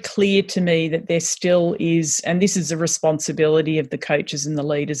very clear to me that there still is, and this is a responsibility of the coaches and the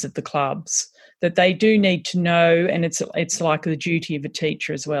leaders of the clubs, that they do need to know, and it's like the duty of a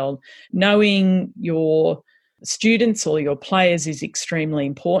teacher as well. Knowing your students or your players is extremely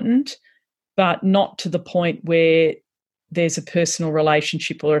important, but not to the point where there's a personal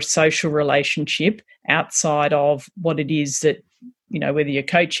relationship or a social relationship outside of what it is that, you know, whether you're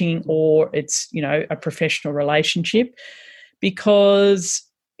coaching or it's, you know, a professional relationship, because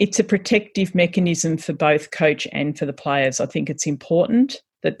it's a protective mechanism for both coach and for the players. I think it's important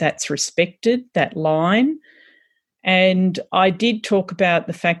that that's respected, that line. And I did talk about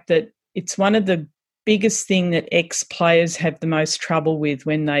the fact that it's one of the biggest thing that ex-players have the most trouble with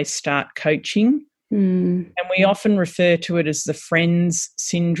when they start coaching. And we often refer to it as the friends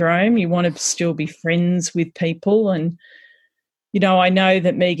syndrome. You want to still be friends with people. And, you know, I know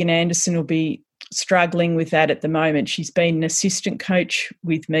that Megan Anderson will be struggling with that at the moment. She's been an assistant coach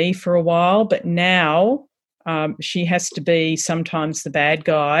with me for a while, but now she has to be sometimes the bad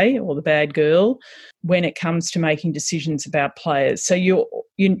guy or the bad girl when it comes to making decisions about players. So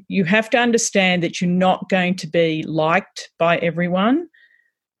you have to understand that you're not going to be liked by everyone,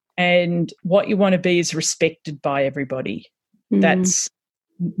 and what you want to be is respected by everybody. That's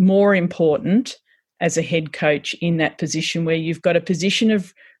more important as a head coach in that position where you've got a position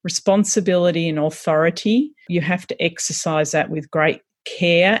of responsibility and authority. You have to exercise that with great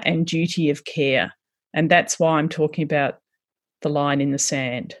care and duty of care. And that's why I'm talking about the line in the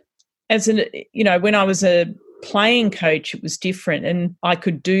sand. When I was a playing coach, it was different, and I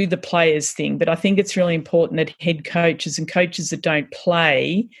could do the players thing. But I think it's really important that head coaches and coaches that don't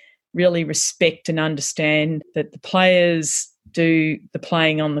play really respect and understand that the players do the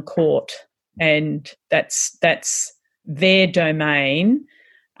playing on the court, and that's their domain,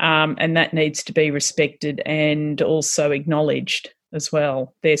 and that needs to be respected and also acknowledged as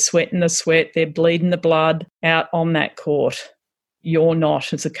well. They're sweating the sweat, they're bleeding the blood out on that court. You're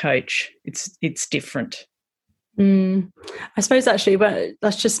not as a coach. It's different. I suppose actually,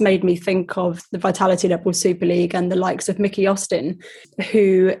 that's just made me think of the Vitality Netball Super League and the likes of Mickey Austin,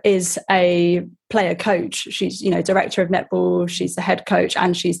 who is a player coach. She's, director of netball, she's the head coach,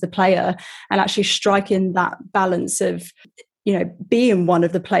 and she's the player, and actually striking that balance of, being one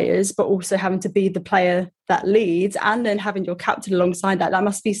of the players, but also having to be the player that leads, and then having your captain alongside that. That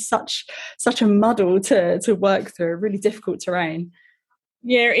must be such a muddle to work through, a really difficult terrain.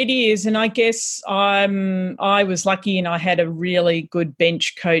 Yeah, it is. And I guess I was lucky and I had a really good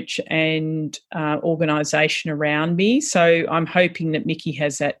bench coach and organisation around me. So I'm hoping that Mickey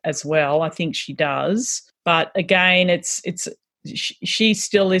has that as well. I think she does. But again, she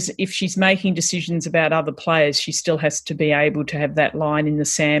still is, if she's making decisions about other players, she still has to be able to have that line in the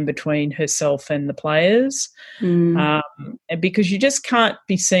sand between herself and the players. Because you just can't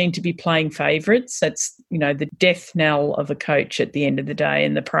be seen to be playing favourites. That's, the death knell of a coach at the end of the day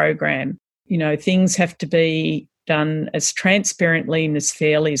in the program. Things have to be done as transparently and as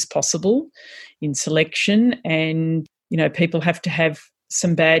fairly as possible in selection, and, people have to have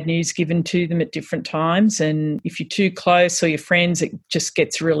some bad news given to them at different times. And if you're too close or you're friends, it just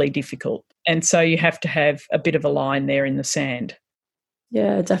gets really difficult. And so you have to have a bit of a line there in the sand.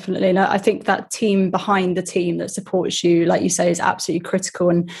 Yeah, definitely. And I think that team behind the team that supports you, like you say, is absolutely critical.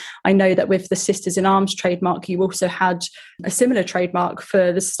 And I know that with the Sisters in Arms trademark, you also had a similar trademark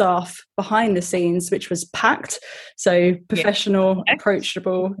for the staff behind the scenes, which was packed. So professional,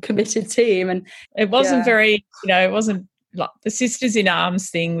 approachable, committed team. And it wasn't very, it wasn't like the Sisters in Arms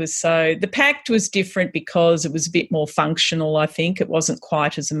thing was the pact was different because it was a bit more functional, I think. It wasn't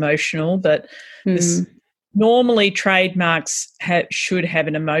quite as emotional, but normally trademarks should have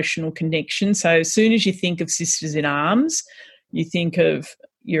an emotional connection. So as soon as you think of Sisters in Arms, you think of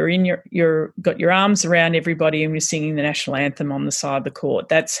you're got your arms around everybody and you're singing the national anthem on the side of the court.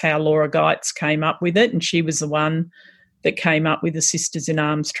 That's how Laura Geitz came up with it, and she was the one that came up with the Sisters in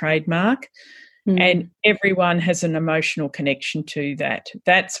Arms trademark. And everyone has an emotional connection to that.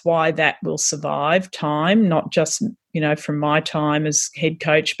 That's why that will survive time, not just, from my time as head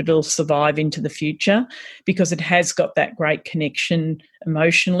coach, but it'll survive into the future because it has got that great connection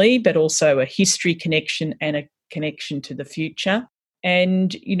emotionally, but also a history connection and a connection to the future.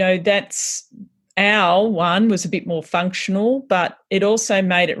 And, that's our one was a bit more functional, but it also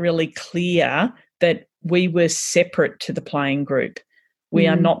made it really clear that we were separate to the playing group. We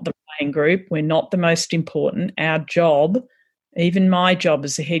are not the playing group. We're not the most important. Our job, even my job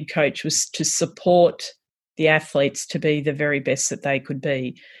as a head coach, was to support the athletes to be the very best that they could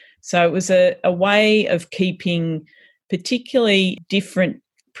be. So it was a way of keeping particularly different,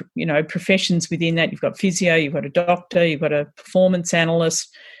 professions within that. You've got physio, you've got a doctor, you've got a performance analyst,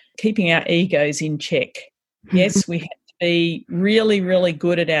 keeping our egos in check. Yes, we had to be really, really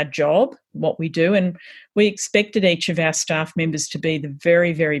good at our job, what we do, and we expected each of our staff members to be the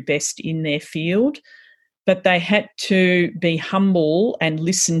very, very best in their field, but they had to be humble and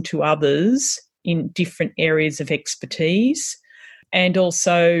listen to others in different areas of expertise, and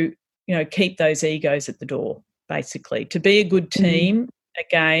also, keep those egos at the door, basically. To be a good team,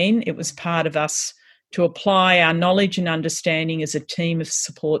 again, it was part of us to apply our knowledge and understanding as a team of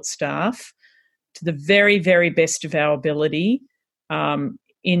support staff to the very, very best of our ability,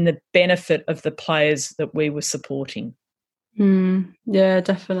 in the benefit of the players that we were supporting. Yeah,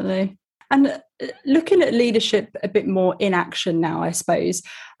 definitely. And looking at leadership a bit more in action now, I suppose,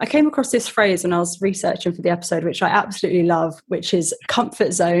 I came across this phrase when I was researching for the episode, which I absolutely love, which is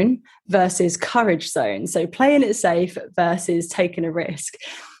comfort zone versus courage zone. So playing it safe versus taking a risk.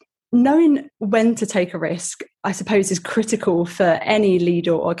 Knowing when to take a risk, I suppose, is critical for any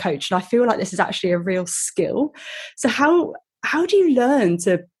leader or coach. And I feel like this is actually a real skill. So how do you learn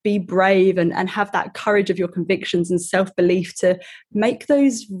to be brave and have that courage of your convictions and self-belief to make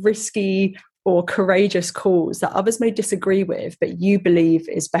those risky or courageous calls that others may disagree with, but you believe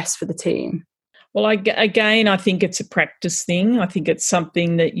is best for the team? Well, I think it's a practice thing. I think it's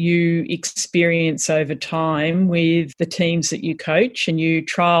something that you experience over time with the teams that you coach, and you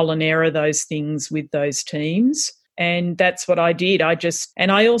trial and error those things with those teams. And that's what I did.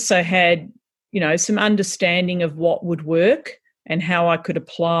 I also had, some understanding of what would work and how I could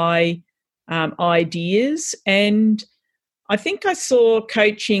apply ideas. And I think I saw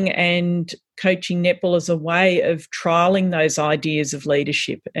coaching netball as a way of trialling those ideas of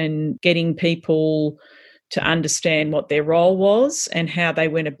leadership and getting people to understand what their role was and how they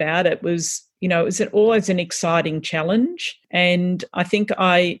went about it. It was always an exciting challenge. And I think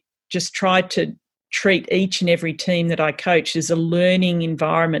I just tried to treat each and every team that I coached as a learning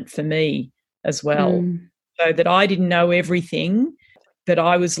environment for me as well, so that I didn't know everything, but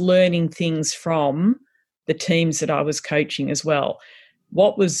I was learning things from the teams that I was coaching as well.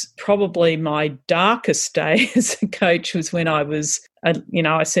 What was probably my darkest day as a coach was when I was,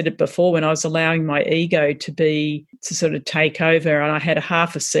 I said it before, when I was allowing my ego to sort of take over, and I had a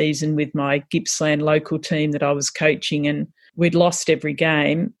half a season with my Gippsland local team that I was coaching, and we'd lost every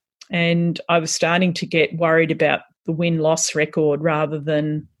game, and I was starting to get worried about the win-loss record rather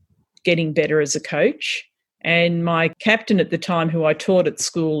than getting better as a coach. And my captain at the time, who I taught at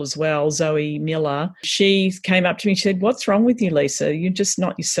school as well, Zoe Miller, she came up to me and said, "What's wrong with you, Lisa? You're just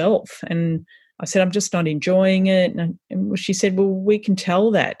not yourself." And I said, "I'm just not enjoying it." And she said, "Well, we can tell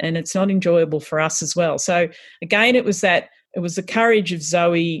that, and it's not enjoyable for us as well." So again, it was the courage of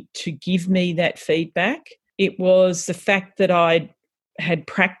Zoe to give me that feedback. It was the fact that I had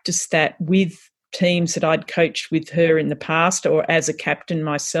practiced that with teams that I'd coached with her in the past or as a captain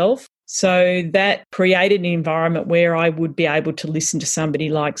myself. So that created an environment where I would be able to listen to somebody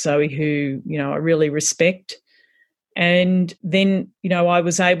like Zoe who, I really respect. And then, I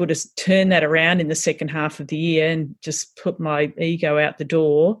was able to turn that around in the second half of the year and just put my ego out the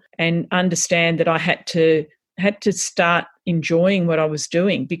door and understand that I had to start enjoying what I was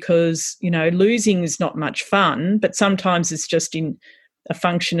doing because, losing is not much fun, but sometimes it's just in a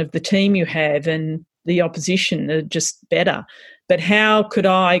function of the team you have and the opposition are just better. But how could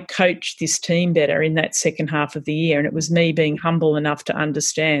I coach this team better in that second half of the year? And it was me being humble enough to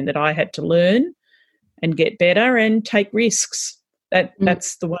understand that I had to learn and get better and take risks.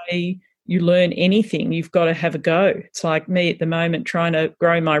 That's the way you learn anything. You've got to have a go. It's like me at the moment trying to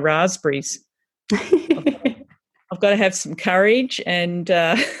grow my raspberries. I've got to have some courage and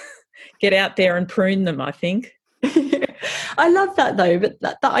get out there and prune them, I think. I love that though, but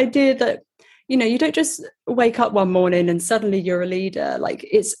that idea that, you don't just wake up one morning and suddenly you're a leader. Like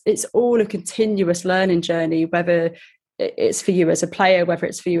it's all a continuous learning journey, whether it's for you as a player, whether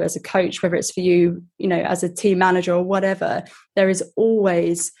it's for you as a coach, whether it's for you, as a team manager or whatever. There is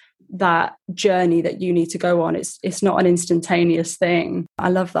always that journey that you need to go on. It's not an instantaneous thing. I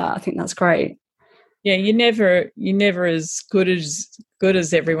love that. I think that's great. Yeah, you're never as good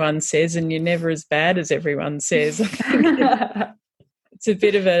as everyone says, and you're never as bad as everyone says.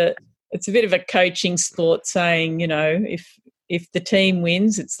 It's a bit of a coaching sport saying, if the team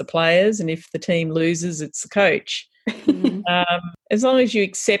wins, it's the players, and if the team loses, it's the coach. As long as you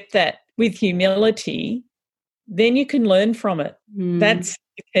accept that with humility, then you can learn from it. That's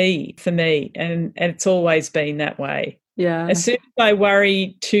the key for me, and it's always been that way. Yeah. As soon as I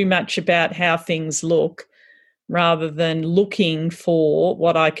worry too much about how things look, rather than looking for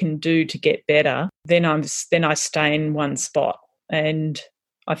what I can do to get better, then I stay in one spot. And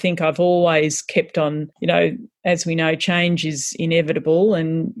I think I've always kept on, as we know, change is inevitable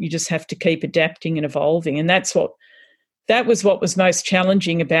and you just have to keep adapting and evolving. And that was what was most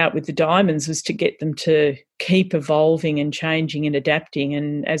challenging about with the Diamonds, was to get them to keep evolving and changing and adapting.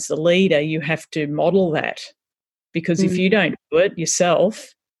 And as the leader, you have to model that, because if you don't do it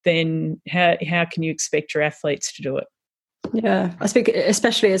yourself, then how can you expect your athletes to do it? Yeah, I think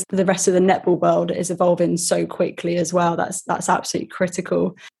especially as the rest of the netball world is evolving so quickly as well. That's absolutely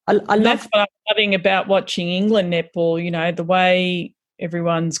critical. I love. That's what I'm loving about watching England netball. The way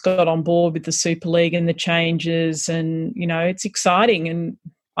everyone's got on board with the Super League and the changes, and it's exciting. And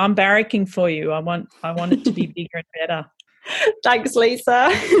I'm barracking for you. I want it to be bigger and better. Thanks, Lisa.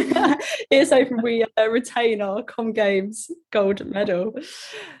 Here's hoping we retain our Com Games gold medal.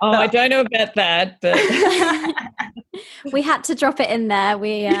 I don't know about that, but we had to drop it in there.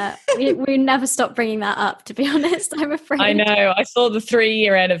 We never stopped bringing that up, to be honest, I'm afraid. I know. I saw the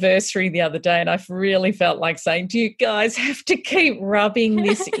 3-year anniversary the other day and I really felt like saying, do you guys have to keep rubbing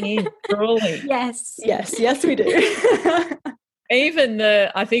this in, truly? Yes, we do. Even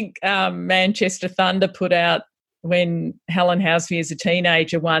I think Manchester Thunder put out, when Helen Housby as a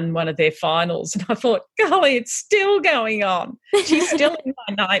teenager won one of their finals, and I thought, golly, it's still going on. She's still in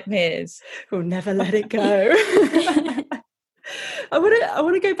my nightmares. We'll never let it go. I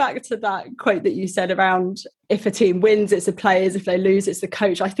want to go back to that quote that you said around, if a team wins, it's the players, if they lose, it's the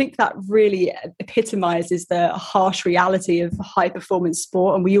coach. I think that really epitomizes the harsh reality of high performance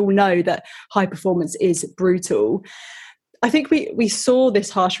sport, and we all know that high performance is brutal. I think we saw this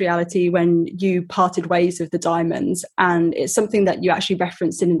harsh reality when you parted ways with the Diamonds, and it's something that you actually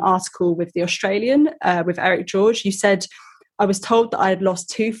referenced in an article with The Australian, with Eric George. You said, I was told that I had lost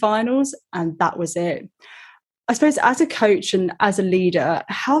 2 finals and that was it. I suppose as a coach and as a leader,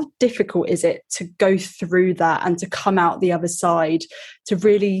 how difficult is it to go through that and to come out the other side, to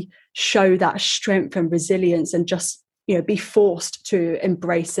really show that strength and resilience and just, be forced to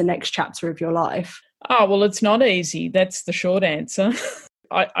embrace the next chapter of your life? Oh, well, it's not easy. That's the short answer.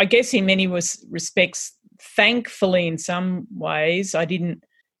 I guess in many respects, thankfully in some ways, I didn't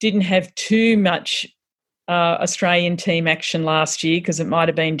have too much Australian team action last year, because it might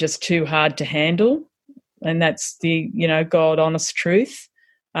have been just too hard to handle. And that's the, God honest truth.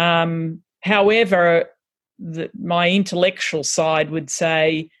 However, my intellectual side would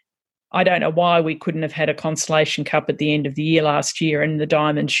say, I don't know why we couldn't have had a Constellation Cup at the end of the year last year and the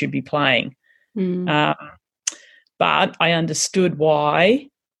Diamonds should be playing. but I understood why.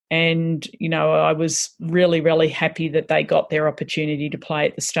 And, you know, I was really, really happy that they got their opportunity to play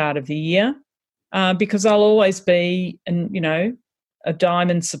at the start of the year, because I'll always be, a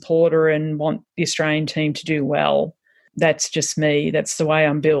Diamond supporter and want the Australian team to do well. That's just me. That's the way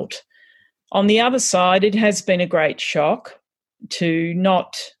I'm built. On the other side, it has been a great shock to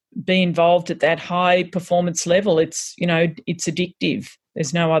not be involved at that high performance level. It's addictive.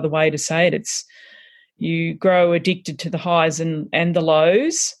 There's no other way to say it. You grow addicted to the highs and the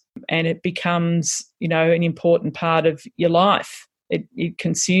lows, and it becomes, an important part of your life. It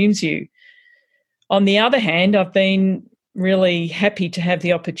consumes you. On the other hand, I've been really happy to have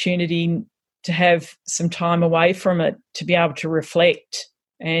the opportunity to have some time away from it, to be able to reflect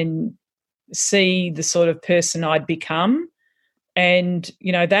and see the sort of person I'd become. And,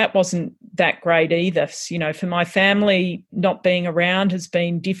 that wasn't that great either. For my family, not being around has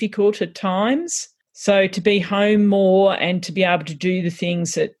been difficult at times. So to be home more and to be able to do the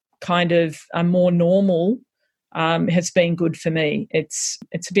things that kind of are more normal has been good for me. It's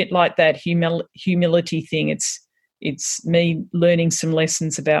a bit like that humility thing. It's me learning some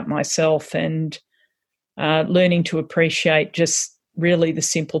lessons about myself and learning to appreciate just really the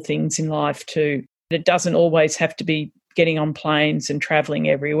simple things in life too. It doesn't always have to be getting on planes and travelling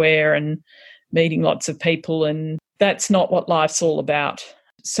everywhere and meeting lots of people, and that's not what life's all about.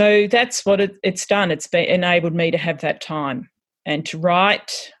 So that's what it's done. It's enabled me to have that time and to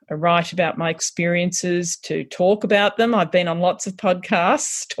write about my experiences, to talk about them. I've been on lots of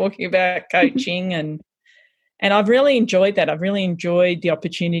podcasts talking about coaching and I've really enjoyed that. I've really enjoyed the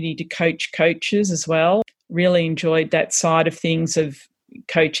opportunity to coach coaches as well. Really enjoyed that side of things of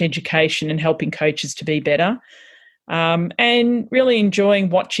coach education and helping coaches to be better. And really enjoying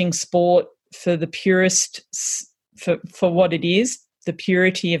watching sport for the purest, for what it is, the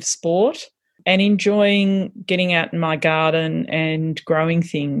purity of sport, and enjoying getting out in my garden and growing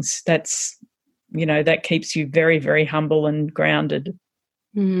things. That's, that keeps you very, very humble and grounded.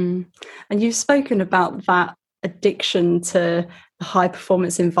 And you've spoken about that addiction to the high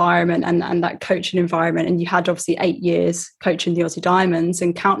performance environment and that coaching environment. And you had obviously 8 years coaching the Aussie Diamonds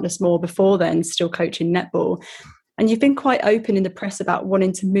and countless more before then, still coaching netball. And you've been quite open in the press about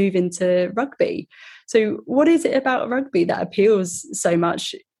wanting to move into rugby. So what is it about rugby that appeals so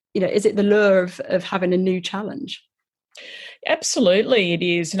much? Is it the lure of having a new challenge? Absolutely, it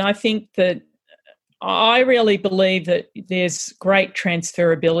is. And I think that I really believe that there's great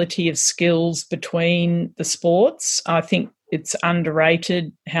transferability of skills between the sports. I think it's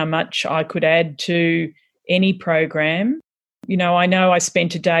underrated how much I could add to any program. I know I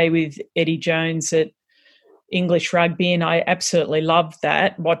spent a day with Eddie Jones at English Rugby, and I absolutely love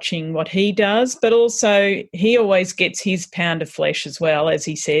that, watching what he does, but also he always gets his pound of flesh as well, as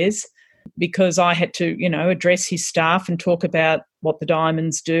he says, because I had to, address his staff and talk about what the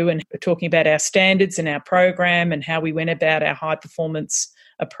Diamonds do and talking about our standards and our program and how we went about our high performance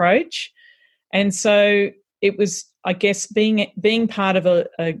approach. And so it was, I guess, being part of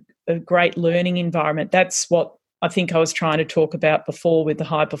a great learning environment. That's what I think I was trying to talk about before with the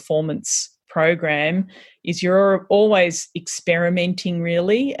high performance program, is you're always experimenting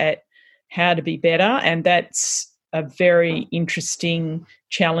really at how to be better, and that's a very interesting,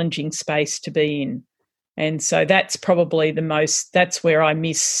 challenging space to be in. And so that's probably that's where I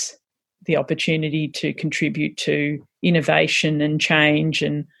miss the opportunity to contribute to innovation and change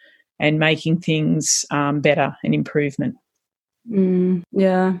and making things better and improvement.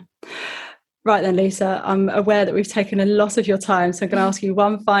 Yeah. Right then, Lisa, I'm aware that we've taken a lot of your time, so I'm going to ask you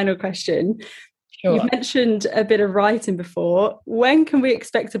one final question. Sure. You've mentioned a bit of writing before. When can we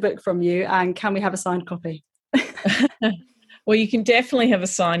expect a book from you, and can we have a signed copy? Well, you can definitely have a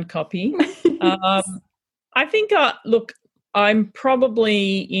signed copy. I think, look, I'm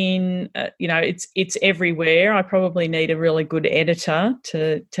probably in, it's everywhere. I probably need a really good editor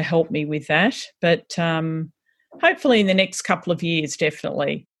to help me with that. But hopefully in the next couple of years,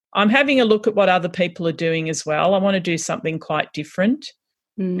 definitely. I'm having a look at what other people are doing as well. I want to do something quite different.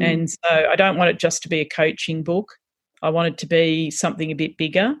 And so I don't want it just to be a coaching book. I want it to be something a bit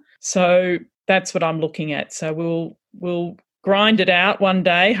bigger. So that's what I'm looking at. So we'll grind it out one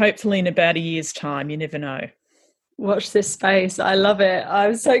day, hopefully in about a year's time. You never know. Watch this space. I love it.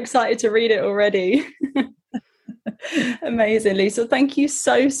 I'm so excited to read it already. Amazing, Lisa. Thank you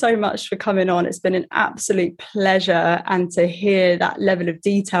so much for coming on. It's been an absolute pleasure, and to hear that level of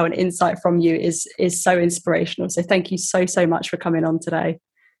detail and insight from you is so inspirational. So thank you so much for coming on today.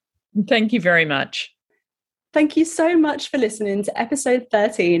 Thank you very much. Thank you so much for listening to episode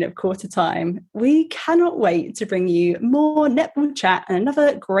 13 of Quarter Time. We cannot wait to bring you more netball chat and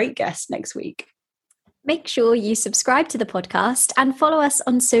another great guest next week. Make sure you subscribe to the podcast and follow us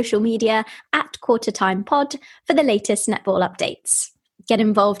on social media at QuarterTimePod for the latest netball updates. Get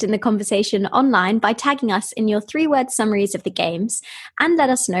involved in the conversation online by tagging us in your 3-word summaries of the games, and let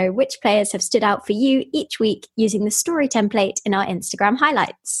us know which players have stood out for you each week using the story template in our Instagram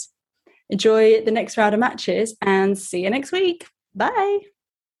highlights. Enjoy the next round of matches and see you next week. Bye.